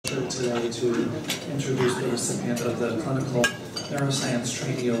today to introduce the recipient of the Clinical Neuroscience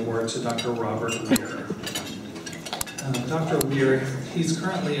Trainee Award to Dr. Robert Weir. Dr. Weir, he's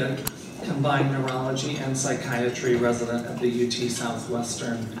currently a combined neurology and psychiatry resident at the UT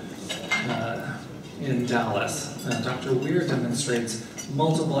Southwestern in Dallas. Dr. Weir demonstrates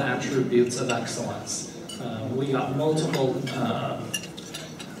multiple attributes of excellence. We got multiple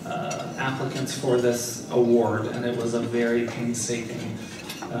applicants for this award, and it was a very painstaking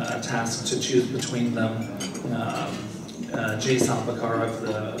task to choose between them. Jay Salpakar of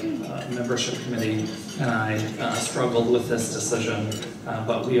the membership committee and I struggled with this decision,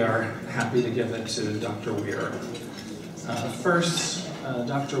 but we are happy to give it to Dr. Weir. First,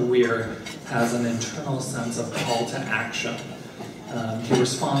 Dr. Weir has an internal sense of call to action. He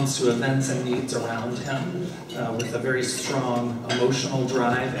responds to events and needs around him with a very strong emotional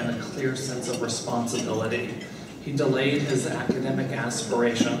drive and a clear sense of responsibility. He delayed his academic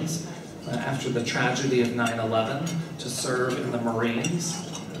aspirations after the tragedy of 9/11 to serve in the Marines,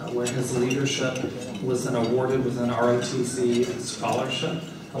 where his leadership was then awarded with an ROTC scholarship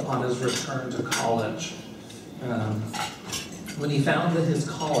upon his return to college. When he found that his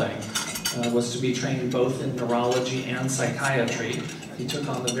calling was to be trained both in neurology and psychiatry, he took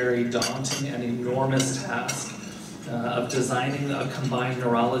on the very daunting and enormous task of designing a combined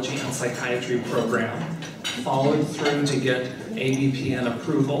neurology and psychiatry program, followed through to get ABPN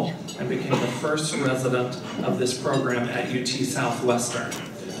approval, and became the first resident of this program at UT Southwestern.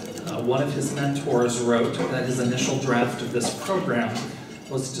 One of his mentors wrote that his initial draft of this program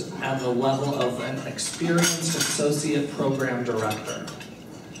was at the level of an experienced associate program director.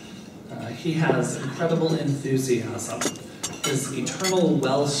 He has incredible enthusiasm. His eternal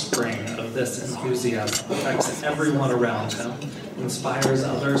wellspring of this enthusiasm affects everyone around him, inspires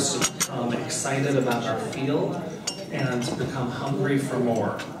others to become excited about our field and to become hungry for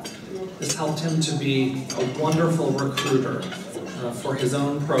more. This helped him to be a wonderful recruiter for his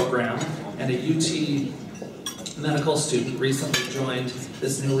own program, and a UT medical student recently joined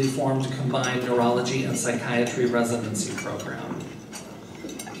this newly formed combined neurology and psychiatry residency program.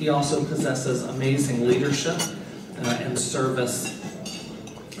 He also possesses amazing leadership and service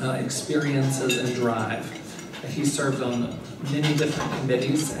experiences and drive. He served on many different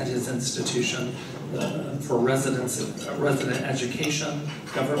committees at his institution for resident education,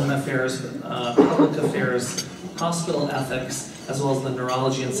 government affairs, public affairs, hospital ethics, as well as the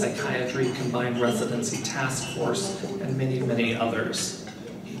Neurology and Psychiatry Combined Residency Task Force, and many, many others.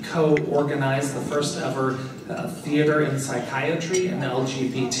 He co-organized the first ever Theater in Psychiatry and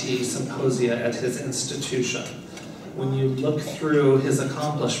LGBT symposia at his institution. When you look through his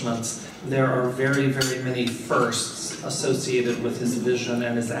accomplishments, there are very, very many firsts associated with his vision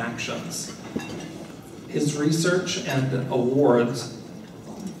and his actions. His research and awards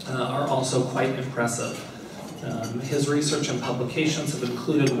are also quite impressive. His research and publications have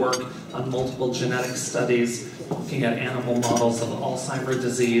included work on multiple genetic studies, looking at animal models of Alzheimer's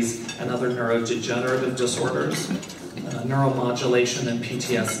disease and other neurodegenerative disorders, neuromodulation and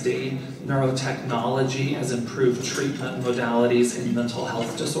PTSD, neurotechnology as improved treatment modalities in mental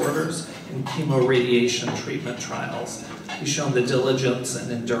health disorders, and chemoradiation treatment trials. He's shown the diligence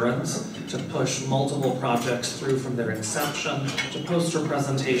and endurance to push multiple projects through from their inception to poster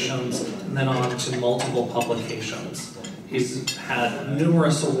presentations and then on to multiple publications. He's had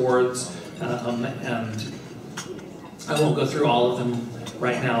numerous awards, and I won't go through all of them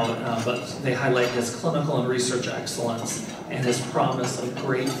right now, but they highlight his clinical and research excellence and his promise of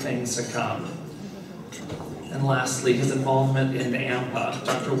great things to come. And lastly, his involvement in ANPA.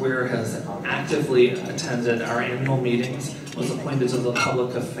 Dr. Weir has actively attended our annual meetings, was appointed to the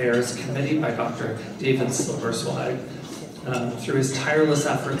Public Affairs Committee by Dr. David Silverswag. Through his tireless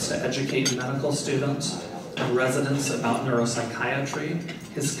efforts to educate medical students and residents about neuropsychiatry,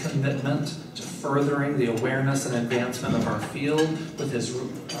 his commitment to furthering the awareness and advancement of our field with his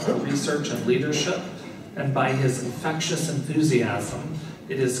research and leadership, and by his infectious enthusiasm,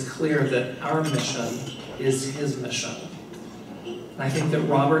 it is clear that our mission is his mission. And I think that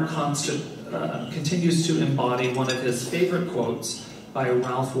Robert continues to embody one of his favorite quotes by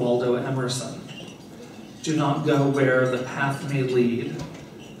Ralph Waldo Emerson. "Do not go where the path may lead.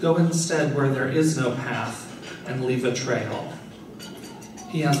 Go instead where there is no path and leave a trail."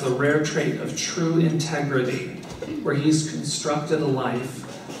 He has the rare trait of true integrity, where he's constructed a life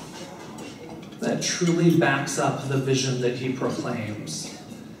that truly backs up the vision that he proclaims.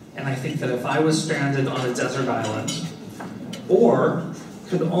 And I think that if I was stranded on a desert island, or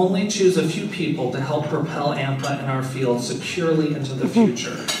could only choose a few people to help propel ANPA in our field securely into the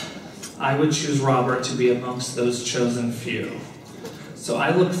future, I would choose Robert to be amongst those chosen few. So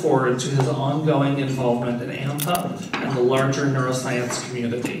I look forward to his ongoing involvement in ANPA and the larger neuroscience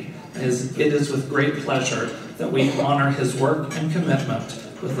community. It is with great pleasure that we honor his work and commitment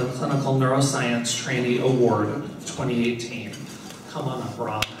with the Clinical Neuroscience Trainee Award of 2018. Come on up,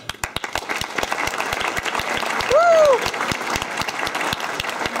 Rob.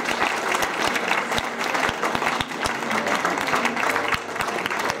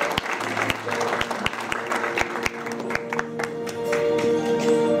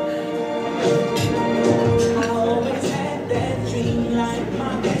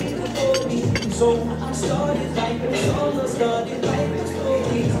 So I started like a solo, started like a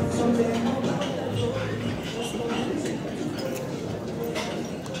story.